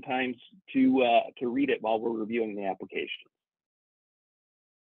us sometimes to read it while we're reviewing the application.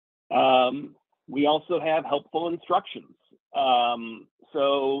 We also have helpful instructions.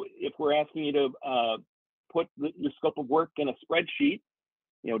 So if we're asking you to put your scope of work in a spreadsheet,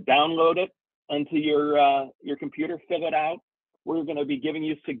 download it onto your computer, fill it out. We're going to be giving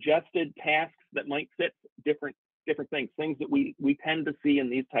you suggested tasks that might fit different things that we tend to see in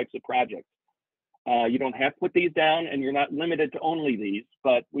these types of projects. You don't have to put these down, and you're not limited to only these,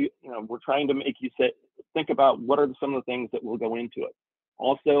 but we're trying to make you think about what are some of the things that will go into it.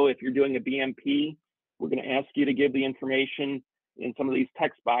 Also, if you're doing a BMP, we're going to ask you to give the information in some of these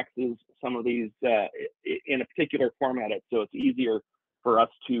text boxes, some of these in a particular format, so it's easier for us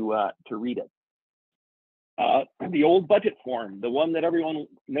to read it. The old budget form, the one that everyone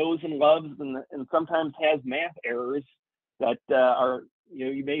knows and loves, and sometimes has math errors that are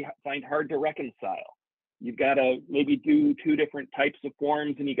you may find hard to reconcile. You've got to maybe do 2 different types of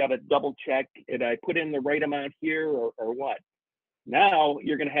forms, and you got to double check, did I put in the right amount here or what? Now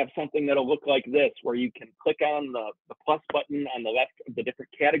you're going to have something that'll look like this, where you can click on the plus button on the left of the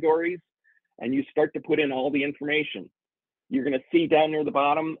different categories, and you start to put in all the information. You're going to see down near the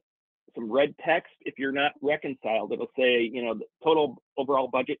bottom some red text. If you're not reconciled, it'll say, the total overall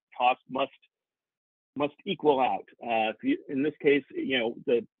budget cost must equal out. In this case,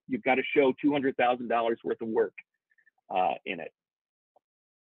 you've got to show $200,000 worth of work in it.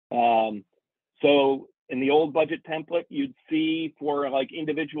 So in the old budget template, you'd see for like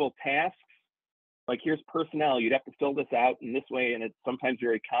individual tasks, like here's personnel, you'd have to fill this out in this way, and it's sometimes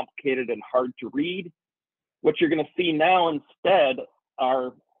very complicated and hard to read. What you're going to see now instead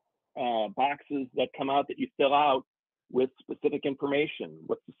are boxes that come out that you fill out with specific information.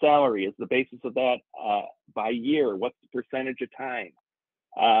 What's the salary? Is the basis of that by year? What's the percentage of time?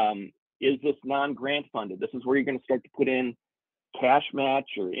 Is this non-grant funded? This is where you're going to start to put in cash match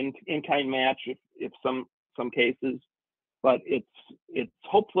or in-kind match if some cases, but it's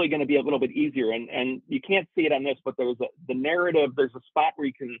hopefully going to be a little bit easier. And you can't see it on this, but there's the narrative. There's a spot where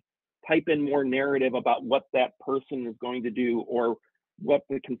you can type in more narrative about what that person is going to do, or what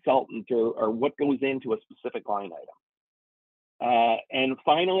the consultant, or what goes into a specific line item. And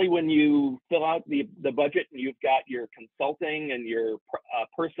finally, when you fill out the budget and you've got your consulting and your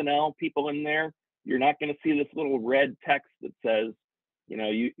personnel people in there, you're not going to see this little red text that says, you know,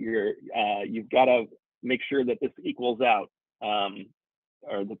 you've got to make sure that this equals out,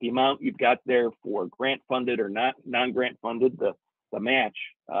 or that the amount you've got there for grant funded or not non-grant funded, the match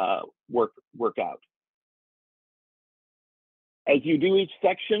work out. As you do each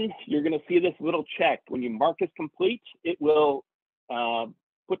section, you're going to see this little check. When you mark as complete, it will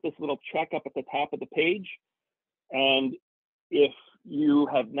put this little check up at the top of the page. And if you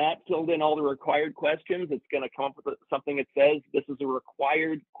have not filled in all the required questions, it's going to come up with something that says this is a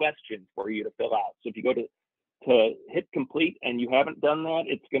required question for you to fill out. So if you go to hit complete and you haven't done that,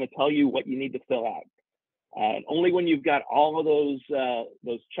 it's going to tell you what you need to fill out. And only when you've got all of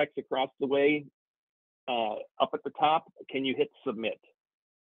those checks across the way up at the top can you hit submit.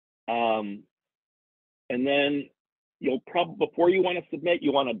 And then you'll probably, before you want to submit,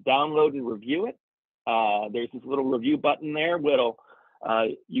 you want to download and review it. There's this little review button there where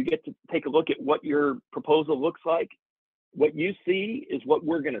you get to take a look at what your proposal looks like. What you see is what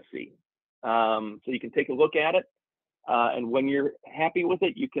we're going to see. So you can take a look at it, and when you're happy with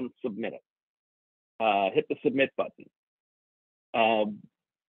it, you can submit it. Hit the submit button.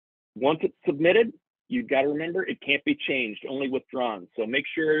 Once it's submitted, you've got to remember it can't be changed, only withdrawn. So make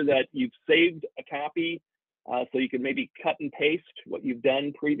sure that you've saved a copy so you can maybe cut and paste what you've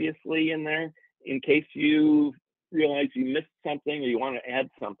done previously in there in case you realize you missed something or you want to add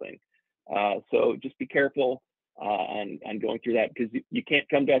something. So just be careful on going through that, because you can't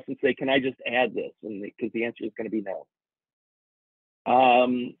come to us and say, can I just add this? And because the answer is going to be no.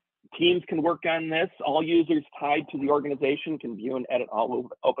 Teams can work on this. All users tied to the organization can view and edit all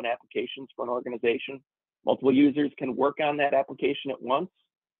open applications for an organization. Multiple users can work on that application at once.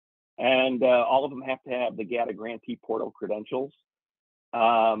 And all of them have to have the GATA grantee portal credentials.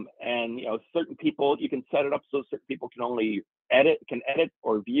 And you know, certain people, you can set it up so certain people can only edit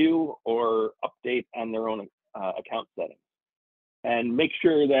or view or update on their own account settings. And make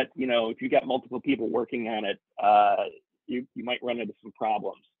sure that, you know, if you got multiple people working on it, you might run into some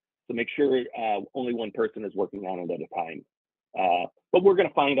problems. So make sure only one person is working on it at a time. But we're going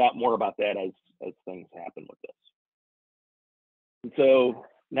to find out more about that as things happen with this. And so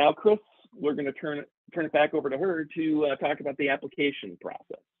now, Chris, we're going to turn it back over to her to talk about the application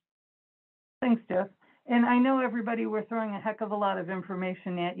process. Thanks, Jeff. And I know everybody, we're throwing a heck of a lot of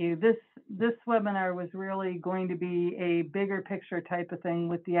information at you. This webinar was really going to be a bigger picture type of thing,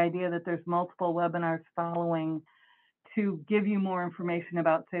 with the idea that there's multiple webinars following to give you more information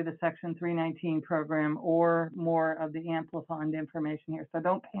about, say, the Section 319 program or more of the AmpliFund information here. So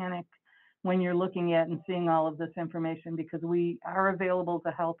don't panic when you're looking at and seeing all of this information, because we are available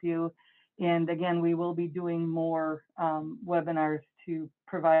to help you. And again, we will be doing more webinars to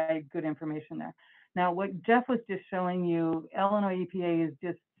provide good information there. Now, what Jeff was just showing you, Illinois EPA is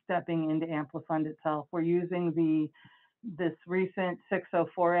just stepping into AmpliFund itself. We're using this recent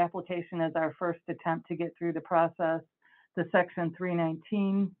 604 application as our first attempt to get through the process. The Section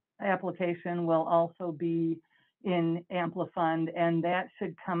 319 application will also be in AmpliFund, and that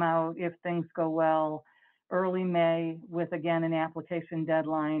should come out, if things go well, early May, with again an application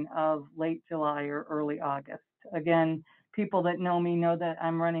deadline of late July or early August. Again, people that know me know that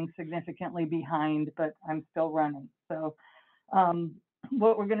I'm running significantly behind, but I'm still running. So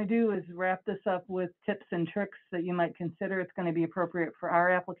what we're going to do is wrap this up with tips and tricks that you might consider it's going to be appropriate for our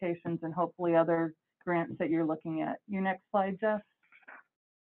applications and hopefully other grants that you're looking at. Your next slide, Jeff.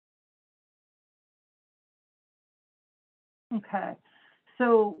 Okay.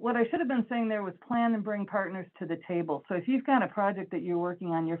 So what I should have been saying there was plan and bring partners to the table. So if you've got a project that you're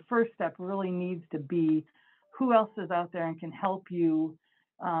working on, your first step really needs to be who else is out there and can help you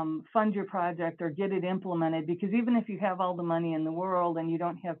fund your project or get it implemented, because even if you have all the money in the world and you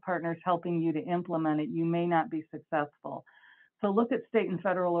don't have partners helping you to implement it, you may not be successful. So look at state and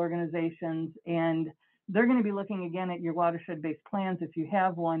federal organizations, and they're going to be looking again at your watershed-based plans, if you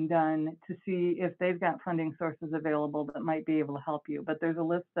have one done, to see if they've got funding sources available that might be able to help you. But there's a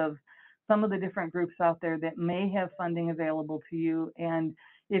list of some of the different groups out there that may have funding available to you. And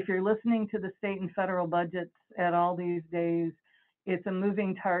If you're listening to the state and federal budgets at all these days, it's a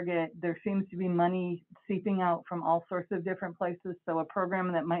moving target. There seems to be money seeping out from all sorts of different places. So a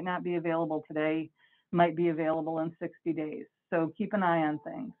program that might not be available today might be available in 60 days. So keep an eye on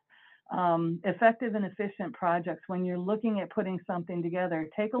things. Effective and efficient projects, when you're looking at putting something together,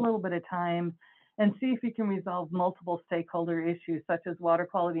 take a little bit of time and see if you can resolve multiple stakeholder issues such as water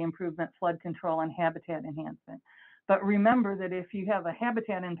quality improvement, flood control, and habitat enhancement. But remember that if you have a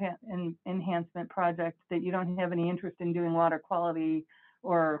habitat enhancement project that you don't have any interest in doing water quality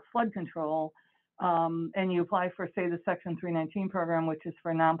or flood control, and you apply for, say, the Section 319 program, which is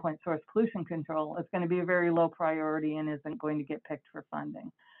for non-point source pollution control, it's going to be a very low priority and isn't going to get picked for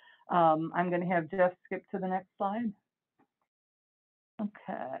funding. I'm going to have Jeff skip to the next slide.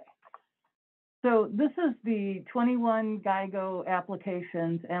 Okay. So this is the 21 GIGO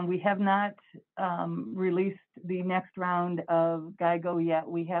applications, and we have not released the next round of GIGO yet.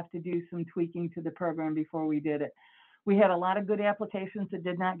 We have to do some tweaking to the program before we did it. We had a lot of good applications that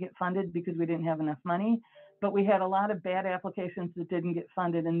did not get funded because we didn't have enough money, but we had a lot of bad applications that didn't get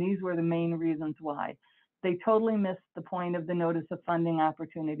funded, and these were the main reasons why. They totally missed the point of the notice of funding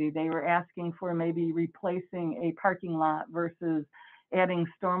opportunity. They were asking for maybe replacing a parking lot versus adding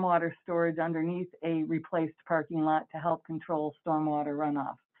stormwater storage underneath a replaced parking lot to help control stormwater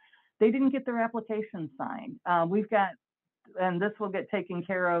runoff. They didn't get their application signed. We've got, and this will get taken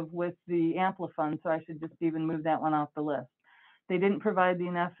care of with the AmpliFund, so I should just even move that one off the list. They didn't provide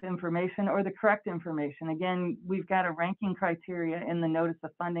enough information or the correct information. Again, we've got a ranking criteria in the notice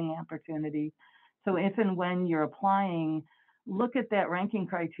of funding opportunity. So if and when you're applying, look at that ranking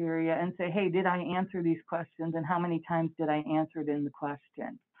criteria and say, hey, did I answer these questions and how many times did I answer it in the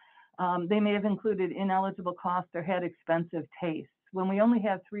question? They may have included ineligible costs or had expensive tastes. When we only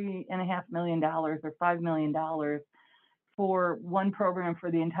have $3.5 million or $5 million for one program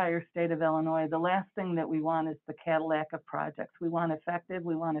for the entire state of Illinois, the last thing that we want is the Cadillac of projects. We want effective,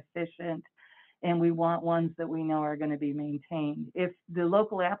 we want efficient, and we want ones that we know are going to be maintained. If the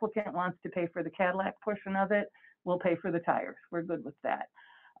local applicant wants to pay for the Cadillac portion of it, we'll pay for the tires. We're good with that.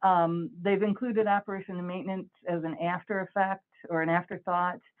 They've included operation and maintenance as an after effect or an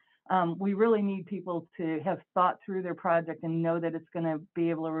afterthought. We really need people to have thought through their project and know that it's going to be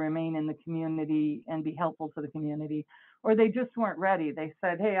able to remain in the community and be helpful to the community. Or they just weren't ready. They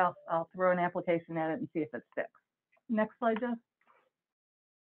said, hey, I'll throw an application at it and see if it sticks. Next slide, Jeff.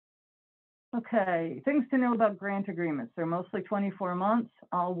 Okay, things to know about grant agreements. They're mostly 24 months.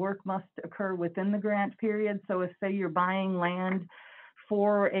 All work must occur within the grant period. So if, say, you're buying land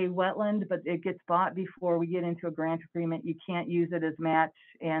for a wetland, but it gets bought before we get into a grant agreement, you can't use it as match,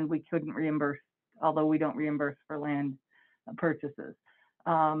 and we couldn't reimburse, although we don't reimburse for land purchases.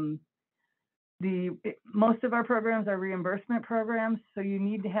 Most of our programs are reimbursement programs, so you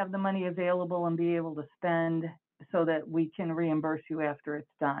need to have the money available and be able to spend so that we can reimburse you after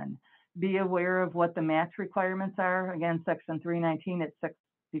it's done. Be aware of what the match requirements are. Again, Section 319 at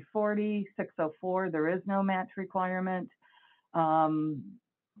 60/40, 604, there is no match requirement. Move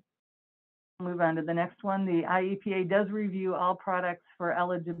on to the next one. The IEPA does review all products for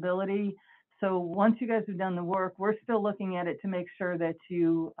eligibility. So once you guys have done the work, we're still looking at it to make sure that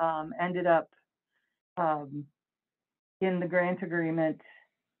you ended up in the grant agreement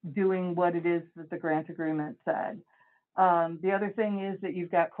doing what it is that the grant agreement said. The other thing is that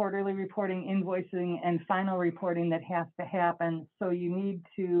you've got quarterly reporting, invoicing, and final reporting that has to happen. So you need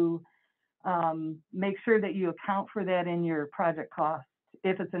to make sure that you account for that in your project costs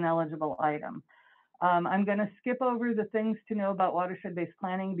if it's an eligible item. I'm going to skip over the things to know about watershed-based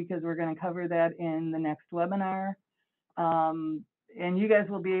planning because we're going to cover that in the next webinar. And you guys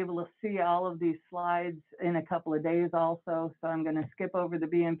will be able to see all of these slides in a couple of days also. So I'm going to skip over the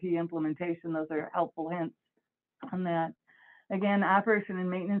BMP implementation. Those are helpful hints on that. Again, operation and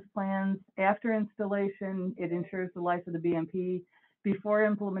maintenance plans. After installation, it ensures the life of the BMP. Before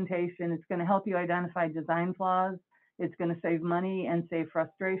implementation, it's going to help you identify design flaws. It's going to save money and save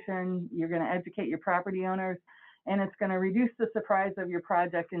frustration. You're going to educate your property owners, and it's going to reduce the surprise of your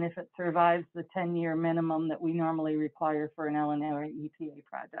project and if it survives the 10-year minimum that we normally require for an Illinois EPA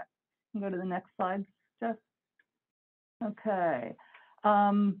project. Go to the next slide, Jeff. Okay.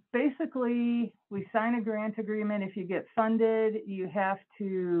 Basically, we sign a grant agreement. If you get funded, you have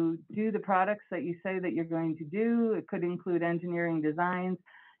to do the products that you say that you're going to do. It could include engineering designs.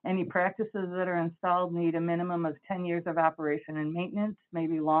 Any practices that are installed need a minimum of 10 years of operation and maintenance,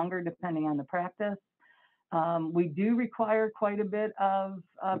 maybe longer depending on the practice. We do require quite a bit of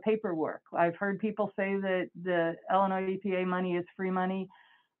paperwork. I've heard people say that the Illinois EPA money is free money.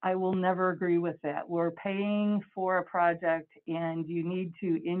 I will never agree with that. We're paying for a project, and you need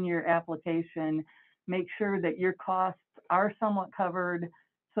to, in your application, make sure that your costs are somewhat covered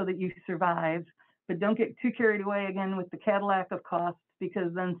so that you survive, but don't get too carried away again with the Cadillac of costs,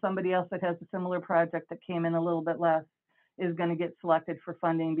 because then somebody else that has a similar project that came in a little bit less is going to get selected for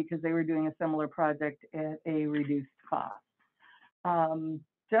funding because they were doing a similar project at a reduced cost.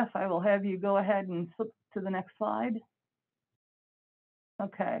 Jeff, I will have you go ahead and flip to the next slide.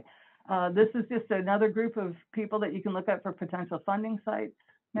 Okay, this is just another group of people that you can look at for potential funding sites.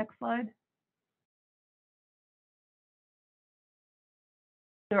 Next slide.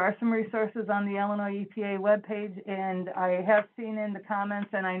 There are some resources on the Illinois EPA webpage, and I have seen in the comments,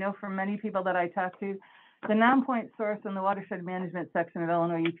 and I know from many people that I talk to, the non-point source in the watershed management section of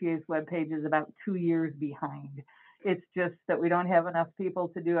Illinois EPA's webpage is about 2 years behind. It's just that we don't have enough people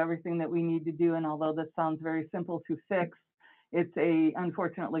to do everything that we need to do, and although this sounds very simple to fix, it's a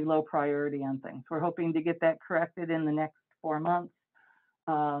unfortunately low priority on things. We're hoping to get that corrected in the next 4 months.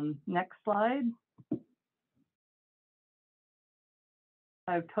 Next slide.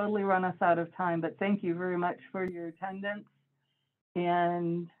 I've totally run us out of time, but thank you very much for your attendance.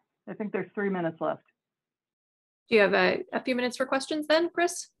 And I think there's 3 minutes left. Do you have a few minutes for questions then,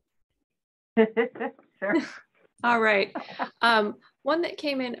 Chris? Sure. All right. One that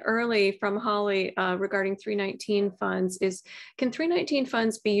came in early from Holly regarding 319 funds is, can 319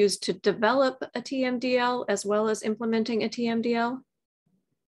 funds be used to develop a TMDL as well as implementing a TMDL?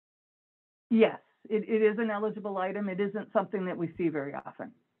 Yes, it is an eligible item. It isn't something that we see very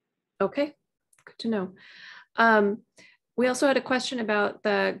often. Okay, good to know. We also had a question about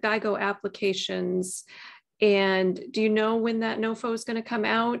the GIGO applications. And do you know when that NOFO is going to come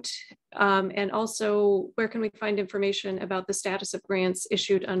out? And also, where can we find information about the status of grants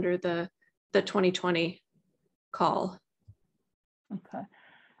issued under the 2020 call?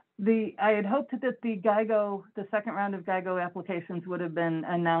 Okay. I had hoped that the GIGO, the second round of GIGO applications would have been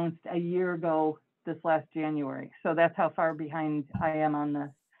announced a year ago this last January. So that's how far behind I am on this.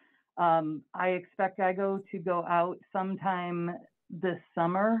 I expect GIGO to go out sometime this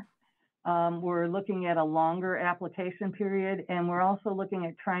summer. We're looking at a longer application period, and we're also looking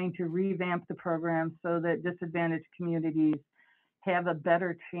at trying to revamp the program so that disadvantaged communities have a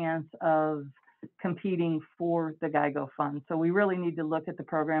better chance of competing for the GIGO fund. So we really need to look at the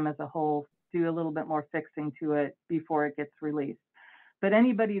program as a whole, do a little bit more fixing to it before it gets released. But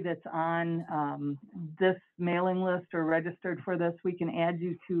anybody that's on this mailing list or registered for this, we can add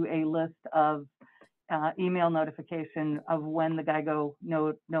you to a list of email notification of when the GIGO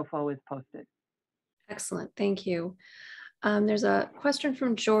NOFO is posted. Excellent, thank you. There's a question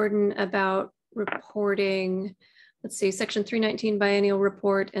from Jordan about reporting, let's see, Section 319 biennial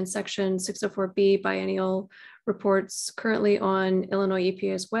report and Section 604B biennial reports currently on Illinois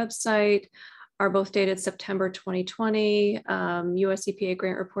EPA's website are both dated September 2020. US EPA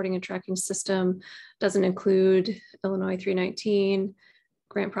grant reporting and tracking system doesn't include Illinois 319.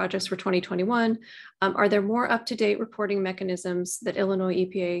 Grant projects for 2021. Are there more up-to-date reporting mechanisms that Illinois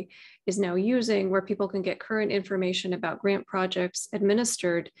EPA is now using where people can get current information about grant projects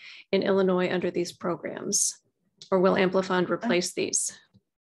administered in Illinois under these programs? Or will AmpliFund replace these?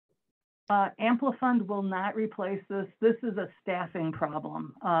 AmpliFund will not replace this. This is a staffing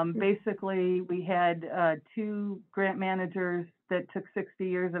problem. Basically, we had 2 grant managers that took 60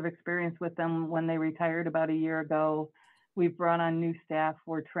 years of experience with them when they retired about a year ago. We've brought on new staff,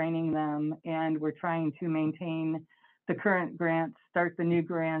 we're training them, and we're trying to maintain the current grants, start the new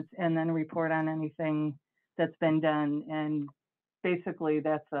grants, and then report on anything that's been done. And basically,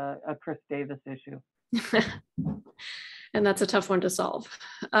 that's a Chris Davis issue. And that's a tough one to solve.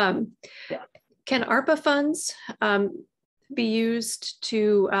 Yeah. Can ARPA funds be used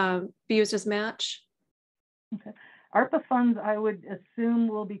as match? Okay. ARPA funds, I would assume,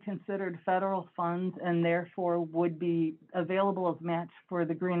 will be considered federal funds and therefore would be available as match for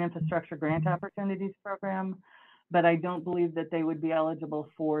the Green Infrastructure Grant Opportunities Program, but I don't believe that they would be eligible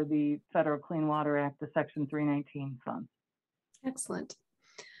for the Federal Clean Water Act, the Section 319 funds. Excellent.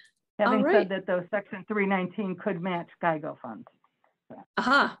 Having said that, though, Section 319 could match GIGO funds.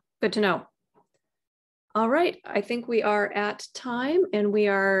 Aha, good to know. All right, I think we are at time, and we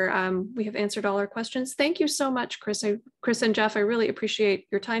have answered all our questions. Thank you so much, Chris and Jeff. I really appreciate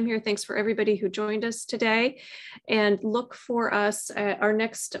your time here. Thanks for everybody who joined us today, and look for us. Our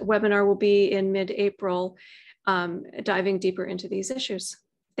next webinar will be in mid-April, diving deeper into these issues.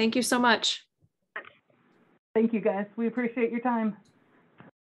 Thank you so much. Thank you, guys. We appreciate your time.